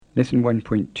Lesson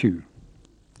 1.2.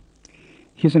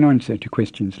 Here's an answer to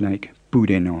questions like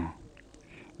Budeno.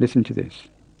 Listen to this.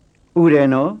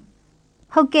 Udeno.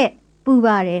 ဟုတ်ကဲ့ပူ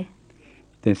ပါတယ်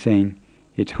They're saying,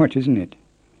 it's hot, isn't it?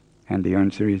 And the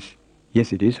answer is, yes,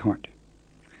 it is hot.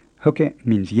 Hoke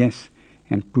means yes,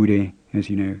 and bude, as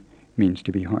you know, means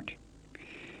to be hot.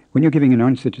 When you're giving an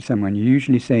answer to someone, you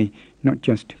usually say not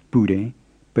just bude,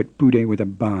 but bude with a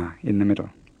ba in the middle.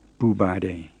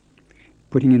 Bubade.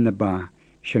 Putting in the ba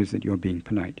shows that you're being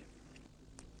polite.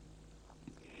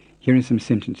 Here are some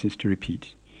sentences to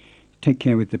repeat. Take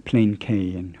care with the plain K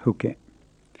in hoke.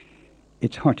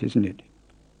 It's hot, isn't it?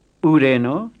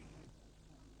 Udeno.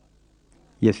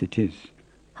 Yes, it is.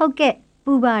 ဟုတ်ကဲ့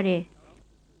ပူပါတယ်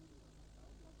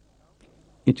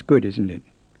It's good, isn't it?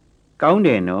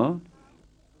 Kaundeno.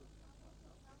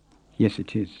 Yes,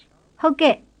 it is. ဟုတ်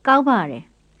ကဲ့ကောင်းပါတယ်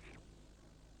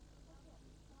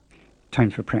Time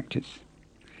for practice.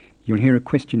 You'll hear a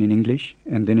question in English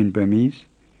and then in Burmese,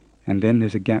 and then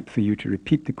there's a gap for you to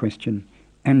repeat the question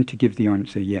and to give the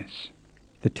answer yes.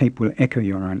 The tape will echo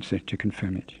your answer to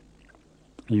confirm it.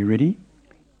 Are you ready?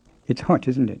 It's hot,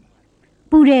 isn't it?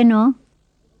 ပူတယ်နော်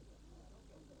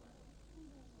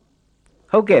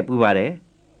ဟုတ်ကဲ့ပူပါတယ်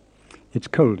It's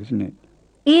cold, isn't it?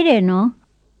 အေးတယ်နော်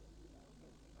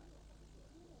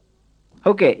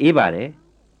ဟုတ်ကဲ့အေးပါတယ်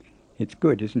It's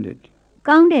good, isn't it?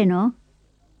 ကောင်းတယ်နော်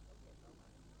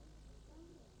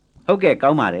ဟုတ်ကဲ့ကော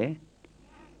င်းပါတယ်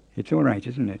It's all right,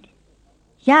 isn't it?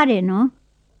 ရတယ်နော်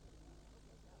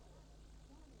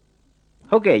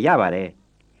ဟုတ်ကဲ့ရပါတယ်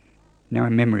Now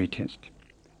a memory test.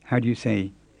 How do you say,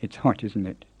 it's hot, isn't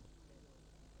it?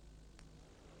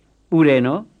 ပူတယ်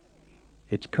နော်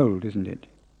It's cold, isn't it?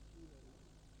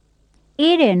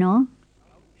 အေးတယ်နော်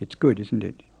It's good, isn't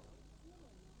it?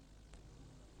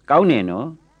 ကောင်းတယ်နော်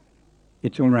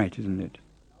It's all right, isn't it?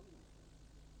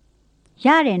 ရ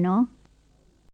တယ်နော်